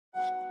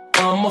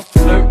I'm a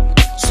flirt.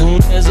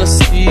 Soon as I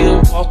see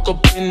her walk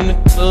up in the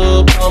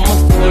club, I'm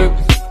a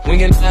flirt.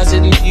 Winking eyes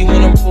at me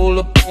when I roll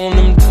up on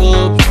them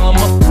dubs, I'm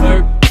a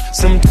flirt.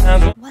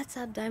 Sometimes. What's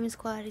up, Diamond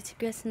Squad? It's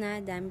your girl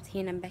Sanaa Diamond here,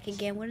 and I'm back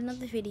again with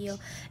another video.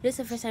 If this is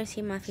the first time you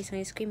see my face on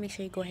your screen, make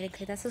sure you go ahead and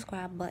click that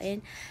subscribe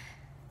button,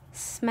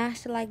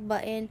 smash the like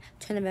button,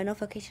 turn the bell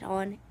notification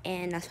on,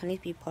 and that's when you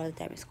be part of the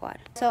Diamond Squad.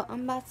 So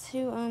I'm about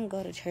to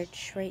go to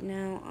church right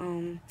now.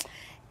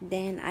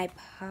 Then I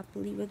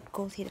probably would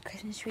go see the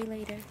Christmas tree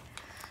later.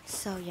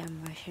 So yeah,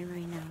 I'm rushing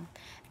right now.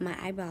 My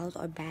eyebrows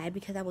are bad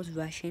because I was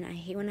rushing. I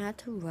hate when I have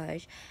to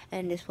rush,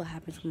 and this is what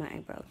happens with my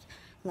eyebrows.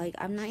 Like,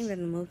 I'm not even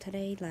in the mood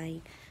today.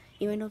 Like,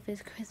 even though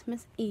it's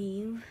Christmas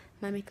Eve,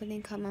 my makeup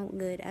didn't come out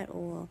good at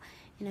all,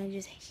 and I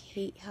just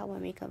hate how my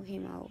makeup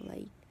came out.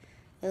 Like,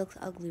 it looks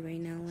ugly right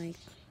now. Like,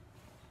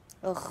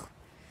 ugh.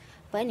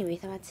 But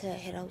anyways, I'm about to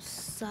head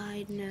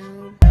outside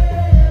now.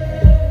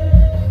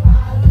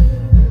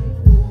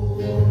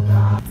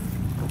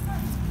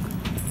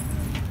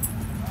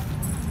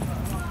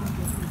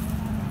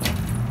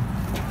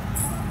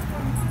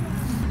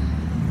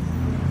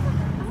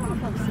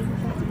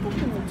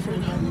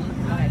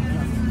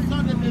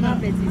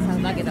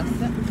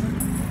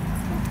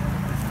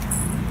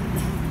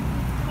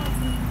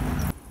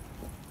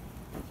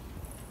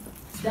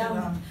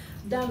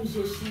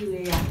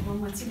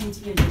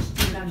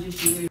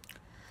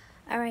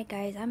 Alright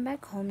guys, I'm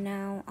back home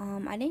now.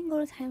 I didn't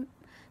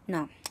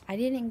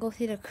go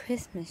see the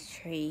Christmas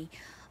tree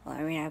or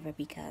whatever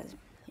because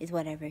it's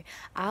whatever.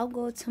 I'll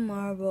go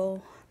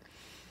tomorrow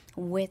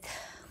with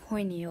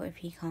Cornel. If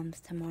he comes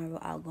tomorrow,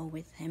 I'll go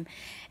with him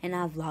and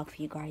I'll vlog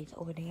for you guys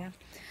over there.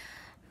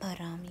 But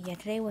yeah,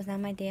 today was not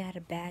my day. I had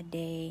a bad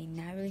day,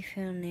 not really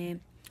feeling it.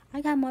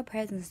 I got more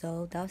presents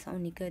though. That was the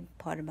only good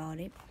part about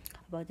it,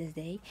 about this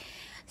day.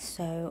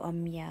 So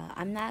yeah,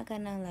 I'm not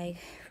gonna like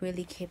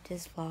really keep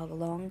this vlog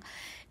long.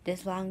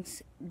 This vlog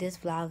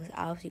is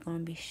obviously gonna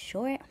be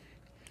short.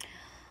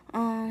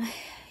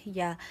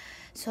 Yeah,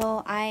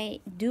 so I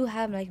do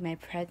have like my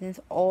presents,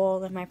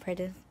 all of my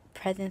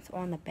presents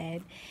on the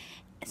bed.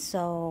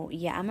 So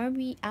yeah, I'm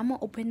gonna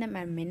open them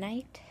at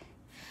midnight,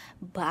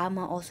 but I'm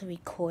gonna also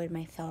record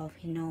myself,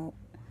 you know,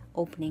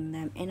 opening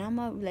them. And I'm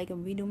gonna like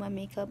redo my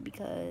makeup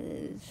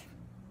because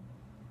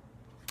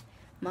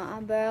my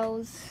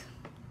eyebrows,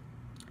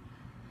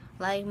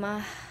 like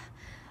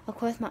of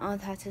course my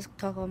aunt had to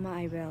talk about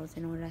my eyebrows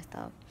and all that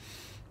stuff.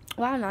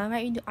 Well, I don't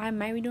know, I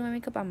might redo my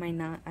makeup, I might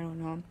not, I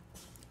don't know.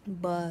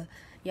 But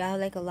yeah, I have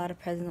like a lot of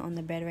presents on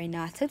the bed right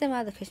now. I took them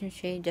out of the Christmas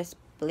tree, just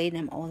laid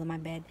them all on my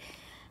bed.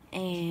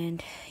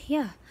 And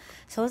yeah,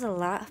 so it's a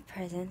lot of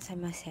presents, I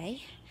must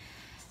say.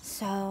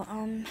 So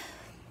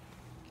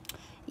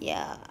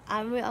yeah,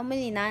 I'm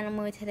really not in the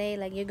mood today.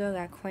 Like, your girl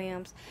got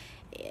cramps.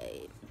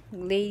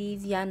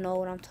 Ladies, y'all know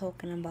what I'm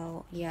talking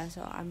about. Yeah,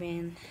 so I've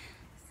been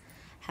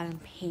having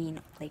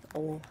pain like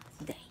all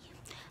day.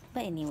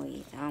 But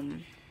anyways,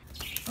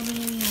 over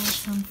here we have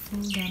some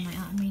food that my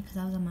aunt made because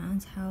I was at my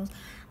aunt's house.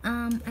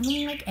 I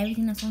don't like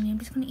everything that's on here. I'm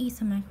just gonna eat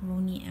some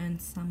macaroni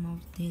and some of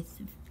this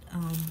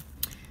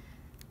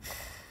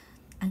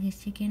I guess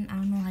chicken. I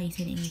don't know how you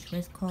say it in English, but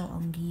it's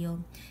called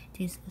guillo. It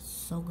tastes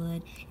so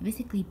good. It's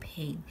basically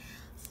pig.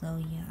 So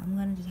yeah, I'm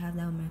gonna just have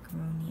that with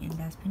macaroni, and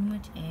that's pretty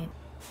much it.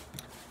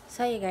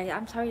 So yeah guys,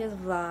 I'm sorry this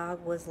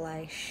vlog was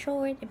like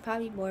short and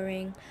probably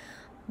boring,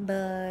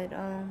 but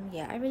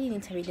yeah, I really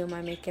need to redo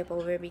my makeup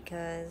over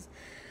because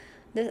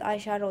this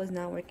eyeshadow is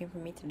not working for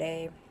me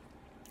today.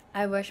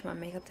 I rushed my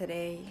makeup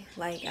today.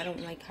 Like, I don't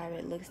like how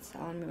it looks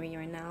on me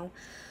right now.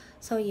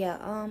 So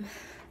yeah,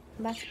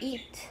 let's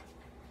eat.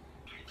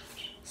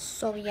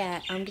 So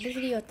yeah, give this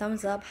video a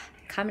thumbs up,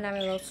 comment down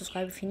below,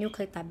 subscribe if you're new,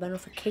 click that bell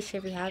notification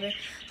if you haven't.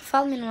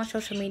 Follow me on my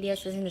social media,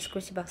 it's in the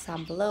description box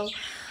down below.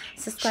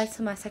 Subscribe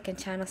to my second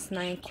channel,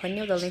 Sanaa and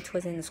Cornel, the link to it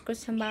is in the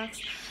description box.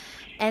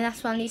 And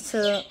that's what I need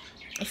to,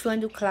 if you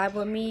want to do collab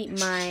with me,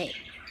 my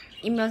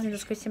email's in the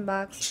description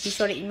box. Be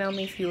sure to email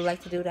me if you would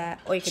like to do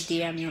that, or you could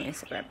DM me on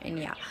Instagram. And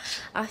yeah,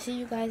 I'll see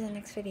you guys in the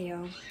next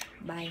video.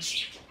 Bye.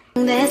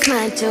 That's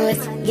my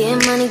choice.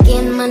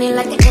 Getting money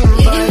like an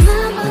invoice.